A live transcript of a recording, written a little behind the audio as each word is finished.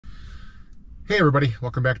Hey everybody,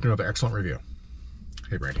 welcome back to another excellent review.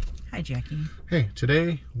 Hey Brandy. Hi Jackie. Hey,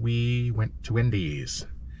 today we went to Wendy's.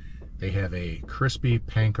 They have a crispy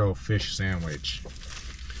panko fish sandwich,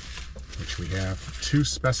 which we have two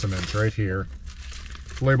specimens right here.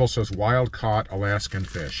 The label says wild caught Alaskan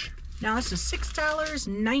fish. Now this is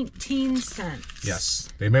 $6.19. Yes,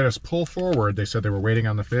 they made us pull forward. They said they were waiting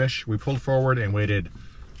on the fish. We pulled forward and waited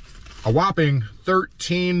a whopping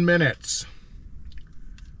 13 minutes.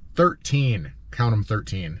 13. Count them,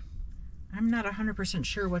 13. I'm not 100%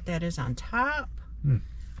 sure what that is on top,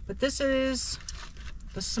 but this is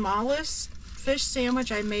the smallest fish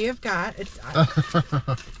sandwich I may have got.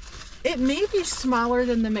 It may be smaller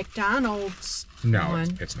than the McDonald's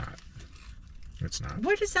one. It's not. It's not.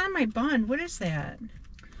 What is on my bun? What is that?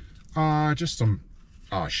 Just some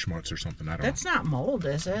schmutz or something. I don't know. That's not mold,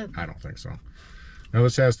 is it? I don't think so. Now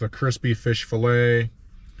this has the crispy fish fillet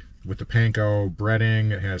with the panko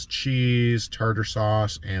breading. It has cheese, tartar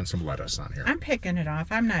sauce, and some lettuce on here. I'm picking it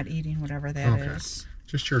off. I'm not eating whatever that is.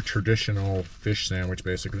 Just your traditional fish sandwich,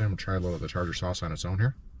 basically. I'm gonna try a little of the tartar sauce on its own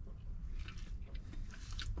here.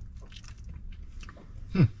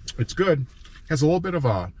 It's good. Has a little bit of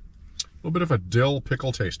a dill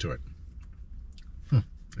pickle taste to it.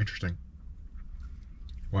 Interesting.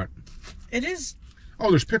 What? It is.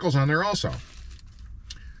 Oh, there's pickles on there also.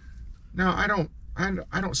 Now I don't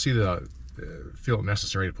feel it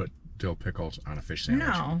necessary to put dill pickles on a fish sandwich.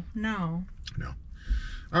 No.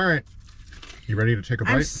 All right, you ready to take a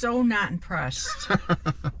bite? I'm so not impressed.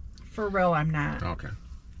 For real, I'm not. Okay.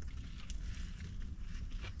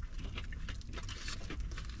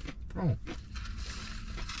 Oh.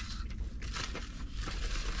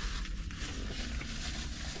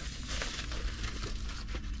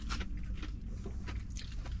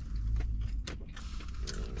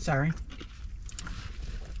 Sorry.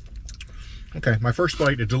 Okay, my first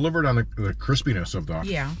bite, it delivered on the crispiness of the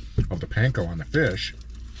panko on the fish.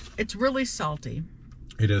 It's really salty.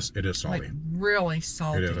 It is salty. Like really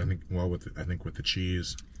salty. It is. I think with the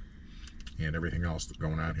cheese and everything else that's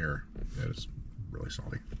going on here, it is really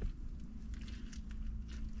salty.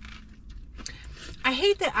 I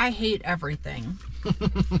hate that I hate everything.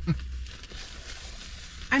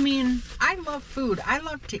 I mean, I love food. I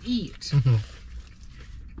love to eat.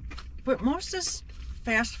 But most of this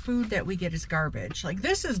fast food that we get is garbage. Like,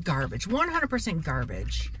 this is garbage. 100%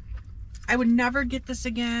 garbage. I would never get this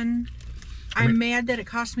again. I'm mad that it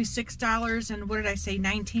cost me $6 and what did I say,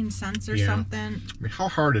 19 cents or something. I mean, how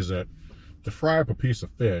hard is it to fry up a piece of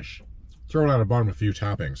fish, throw it on a bun with a few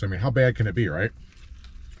toppings? I mean, how bad can it be, right?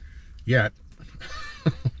 Yet,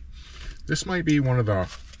 this might be one of the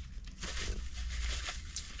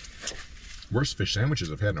worst fish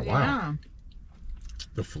sandwiches I've had in a while.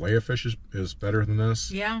 The fillet of fish is better than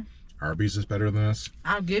this. Yeah. Arby's is better than this.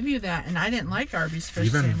 I'll give you that. And I didn't like Arby's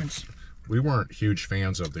fish sandwich. We weren't huge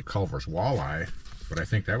fans of the Culver's walleye, but I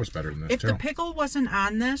think that was better than this too. If the pickle wasn't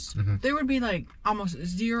on this, there would be like almost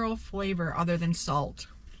zero flavor other than salt.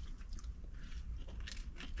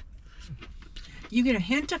 You get a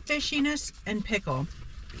hint of fishiness and pickle.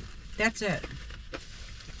 That's it.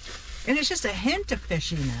 And it's just a hint of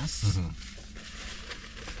fishiness.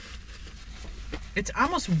 It's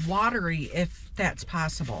almost watery, if that's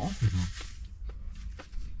possible.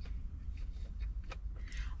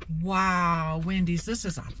 Wow, Wendy's, this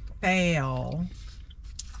is a fail.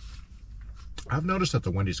 I've noticed that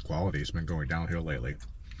the Wendy's quality has been going downhill lately.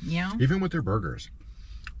 Yeah? Even with their burgers.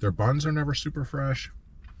 Their buns are never super fresh.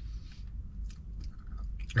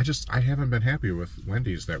 I haven't been happy with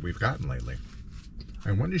Wendy's that we've gotten lately.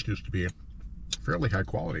 And Wendy's used to be fairly high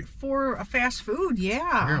quality. For a fast food,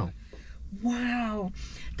 yeah. Wow.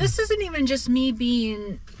 This isn't even just me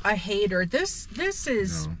being a hater. This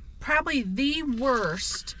is probably the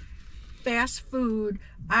worst fast food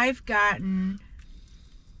I've gotten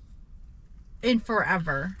in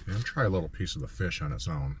forever. Yeah, I'll try a little piece of the fish on its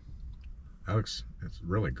own. It's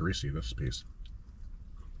really greasy, this piece.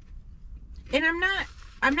 And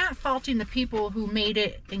I'm not faulting the people who made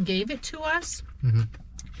it and gave it to us.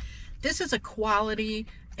 This is a quality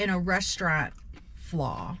in a restaurant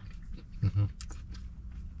flaw.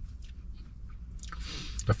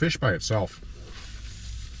 The fish by itself,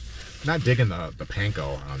 not digging the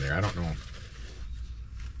panko on there. I don't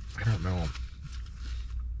know.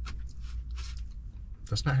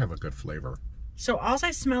 Does not have a good flavor. So all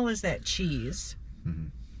I smell is that cheese.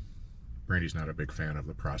 Brandy's not a big fan of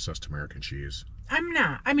the processed American cheese. I'm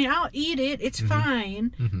not. I mean, I'll eat it. It's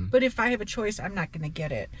fine. But if I have a choice, I'm not going to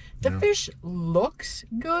get it. The fish looks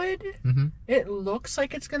good. It looks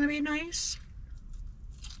like it's going to be nice.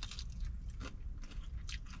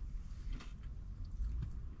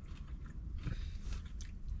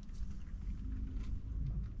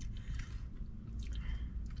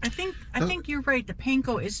 think you're right. The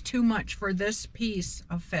panko is too much for this piece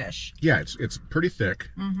of fish. Yeah, it's pretty thick.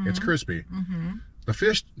 It's crispy. The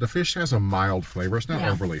fish has a mild flavor. It's not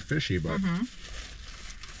overly fishy, but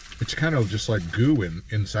it's kind of just like goo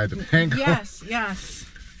inside the panko. Yes, yes.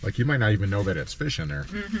 Like you might not even know that it's fish in there.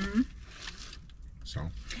 So.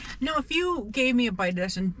 Now, if you gave me a bite of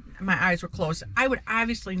this and my eyes were closed, I would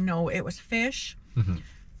obviously know it was fish.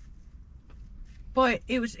 But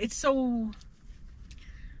it's so.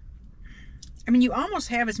 I mean, you almost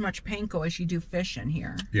have as much panko as you do fish in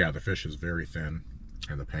here. Yeah, the fish is very thin,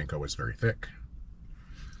 and the panko is very thick.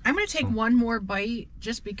 I'm going to take one more bite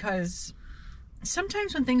just because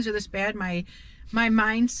sometimes when things are this bad, my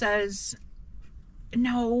mind says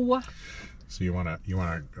no. So you want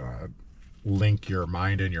to link your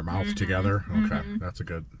mind and your mouth together? Okay, that's a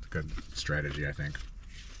good strategy, I think.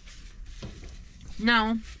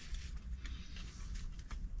 No.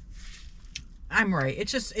 I'm right.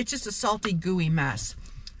 It's just a salty, gooey mess.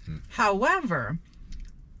 However,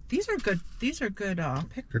 these are good. These are good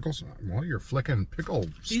pickles. Well, you're flicking pickle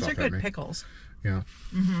These stuff are good at me. Pickles. Yeah.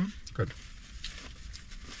 Good.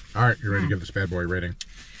 All right, you ready to give this bad boy a rating?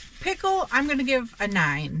 Pickle, I'm going to give a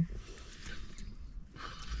 9.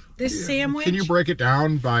 This sandwich. Can you break it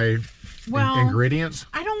down by ingredients?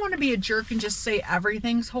 I don't want to be a jerk and just say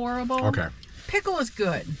everything's horrible. Okay. Pickle is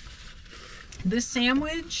good. This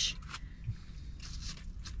sandwich,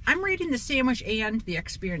 I'm rating the sandwich and the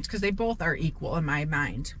experience because they both are equal in my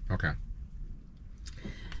mind. Okay.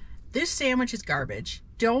 This sandwich is garbage.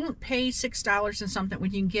 Don't pay $6 and something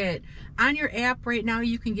when you can get on your app right now.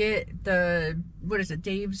 You can get the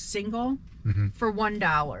Dave's single for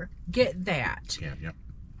 $1. Get that. Yeah. Yep.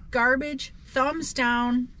 Garbage. Thumbs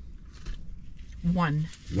down. 1.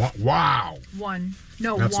 Wow. 1.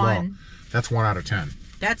 No, That's 1. Low. That's 1 out of 10.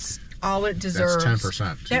 That's all it deserves. That's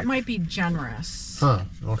 10%. That might be generous. Huh.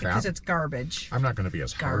 Okay. Because it's garbage. I'm not going to be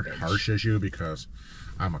as harsh as you because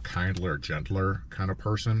I'm a kindler, gentler kind of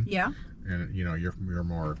person. Yeah. And you're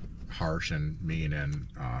more harsh and mean and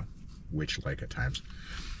witch-like at times.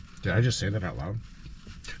 Did I just say that out loud?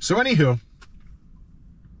 So anywho,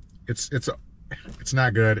 it's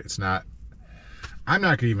not good. It's not. I'm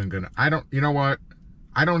not even gonna. I don't. You know what?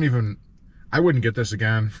 I wouldn't get this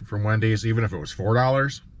again from Wendy's, even if it was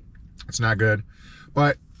 $4. It's not good,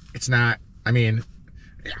 but it's not. I mean,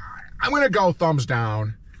 I'm gonna go thumbs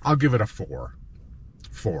down. I'll give it a 4.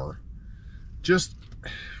 4. Just.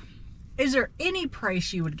 Is there any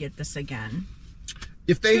price you would get this again?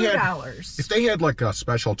 If they $2. If they had like a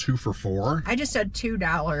special 2 for $4. I just said $2.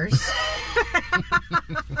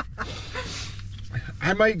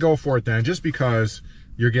 I might go for it then, just because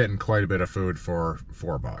you're getting quite a bit of food for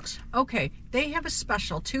 $4. Okay, they have a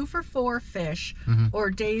special 2 for $4 fish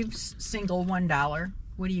or Dave's single $1.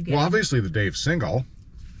 What do you get? Well, obviously the Dave's single.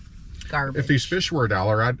 Garbage. If these fish were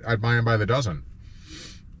 $1, I'd buy them by the dozen.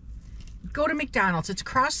 Go to McDonald's. It's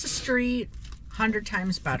across the street. 100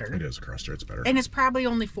 times better. It is across the street. It's better. And it's probably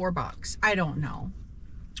only $4. I don't know.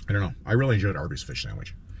 I don't know. I really enjoyed Arby's fish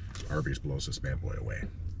sandwich. Arby's blows this bad boy away.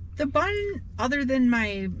 The bun, other than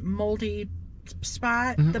my moldy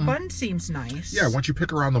spot, the bun seems nice. Yeah, once you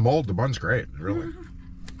pick around the mold, the bun's great. Really.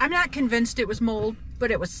 I'm not convinced it was mold, but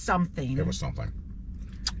it was something. It was something.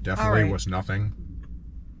 Definitely was nothing.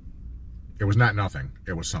 It was not nothing.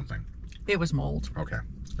 It was something. It was mold. Okay.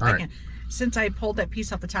 All right. Since I pulled that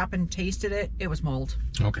piece off the top and tasted it, it was mold.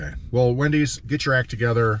 Okay. Well, Wendy's, get your act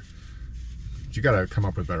together. You got to come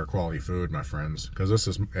up with better quality food, my friends, because this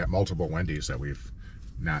is at multiple Wendy's that we've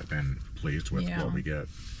not been pleased with what we get.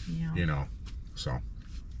 Yeah. So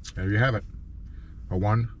there you have it. A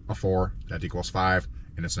 1, a 4, that equals 5,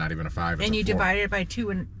 and it's not even a 5. It's and you a 4. divide it by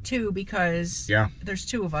 2 and 2 because there's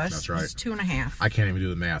 2 of us. That's right. It's 2.5. I can't even do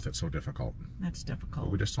the math. It's so difficult. That's difficult.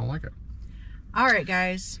 But we just don't like it. All right,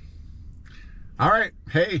 guys. All right.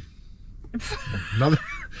 Hey,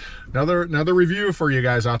 another review for you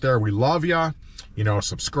guys out there. We love ya.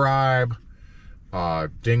 Subscribe,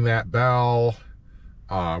 ding that bell.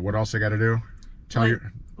 What else I got to do?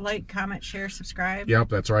 Like, comment, share, subscribe. Yep,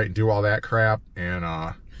 that's right. Do all that crap, and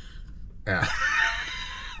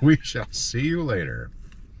we shall see you later.